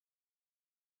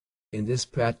In this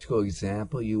practical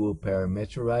example, you will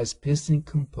parameterize piston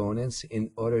components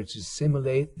in order to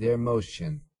simulate their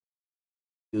motion.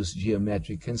 Use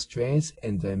geometric constraints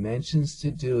and dimensions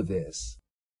to do this.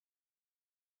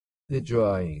 The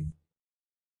drawing.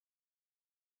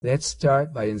 Let's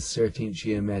start by inserting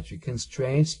geometric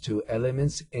constraints to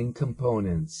elements in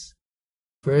components.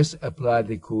 First, apply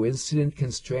the coincident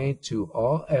constraint to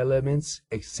all elements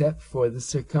except for the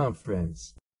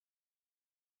circumference.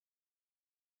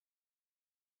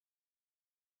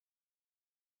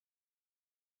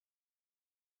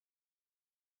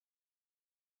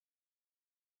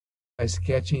 By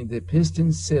sketching the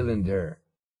piston cylinder,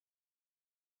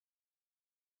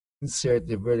 insert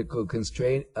the vertical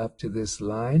constraint up to this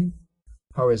line,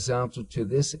 horizontal to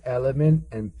this element,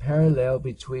 and parallel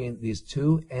between these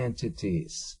two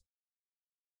entities.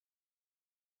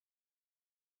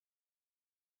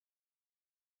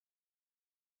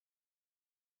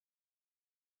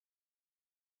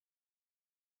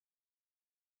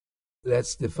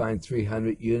 Let's define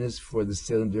 300 units for the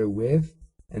cylinder width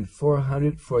and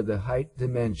 400 for the height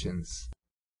dimensions.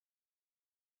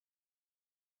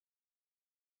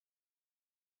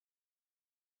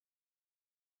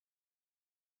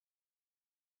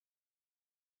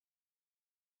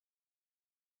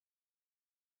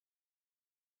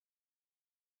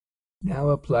 Now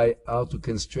apply auto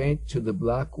constraint to the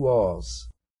block walls.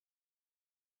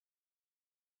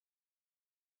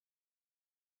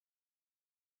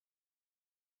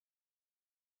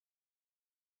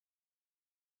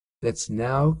 Let's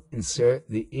now insert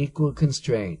the equal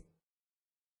constraint.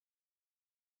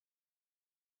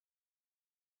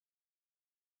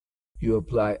 You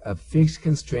apply a fixed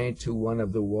constraint to one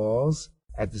of the walls.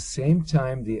 At the same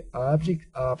time, the object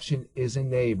option is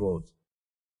enabled.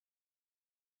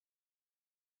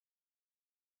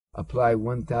 Apply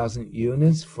 1000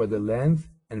 units for the length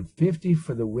and 50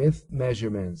 for the width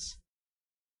measurements.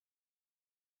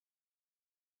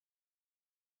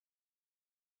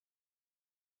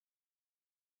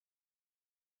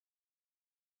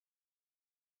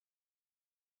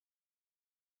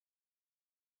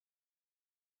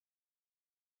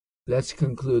 Let's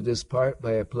conclude this part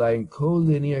by applying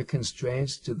collinear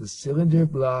constraints to the cylinder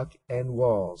block and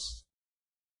walls.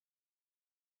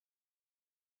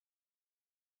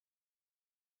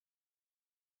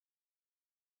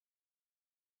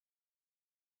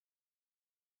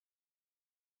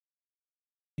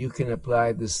 You can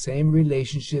apply the same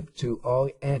relationship to all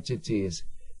entities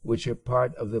which are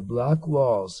part of the block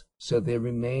walls so they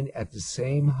remain at the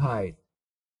same height.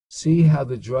 See how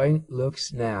the drawing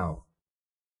looks now.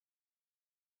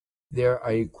 There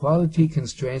are equality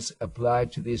constraints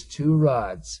applied to these two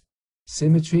rods,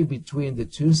 symmetry between the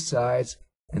two sides,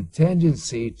 and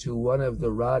tangency to one of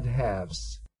the rod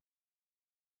halves.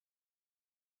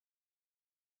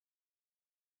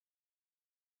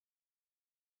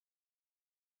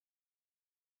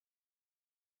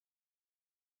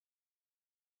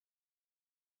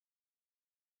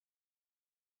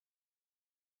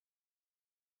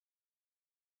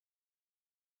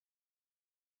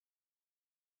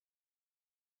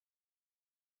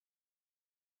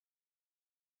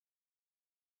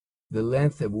 The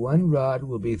length of one rod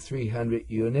will be 300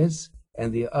 units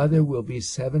and the other will be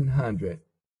 700.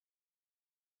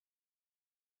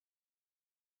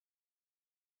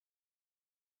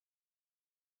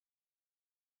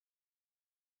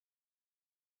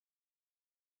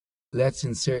 Let's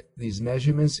insert these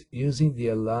measurements using the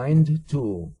aligned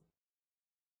tool.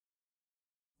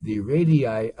 The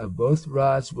radii of both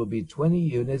rods will be 20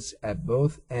 units at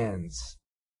both ends.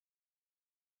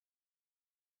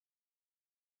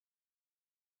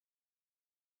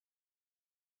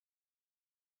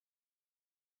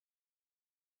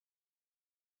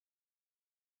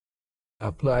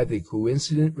 Apply the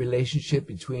coincident relationship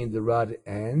between the rod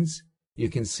ends. You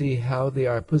can see how they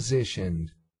are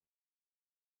positioned.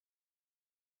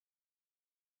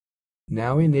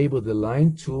 Now enable the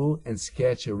line tool and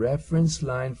sketch a reference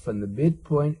line from the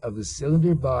midpoint of the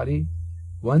cylinder body,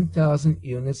 1000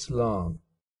 units long.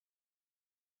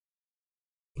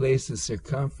 Place the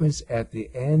circumference at the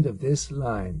end of this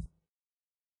line.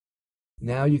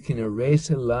 Now you can erase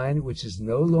a line which is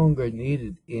no longer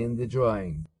needed in the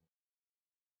drawing.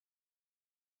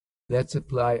 Let's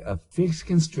apply a fixed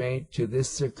constraint to this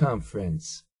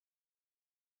circumference.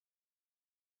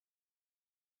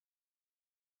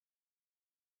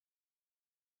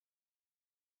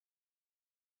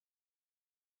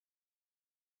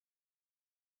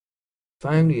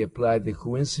 Finally, apply the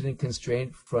coincident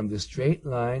constraint from the straight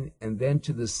line and then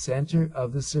to the center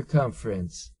of the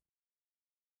circumference.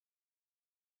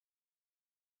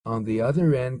 On the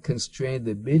other end, constrain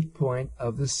the midpoint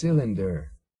of the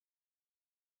cylinder.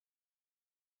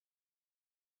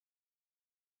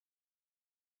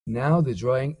 Now the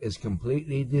drawing is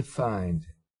completely defined.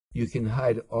 You can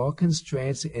hide all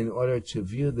constraints in order to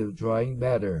view the drawing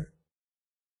better.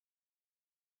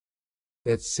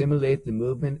 Let's simulate the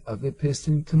movement of the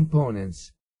piston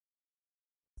components.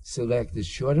 Select the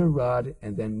shorter rod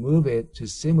and then move it to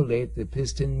simulate the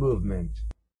piston movement.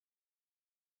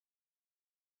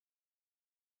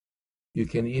 You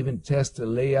can even test the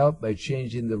layout by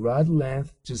changing the rod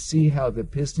length to see how the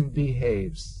piston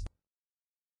behaves.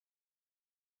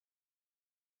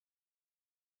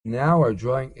 Now our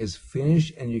drawing is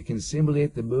finished and you can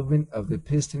simulate the movement of the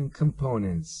piston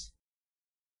components.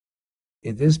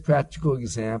 In this practical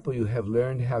example, you have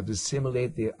learned how to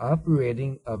simulate the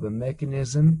operating of a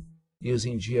mechanism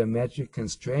using geometric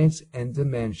constraints and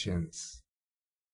dimensions.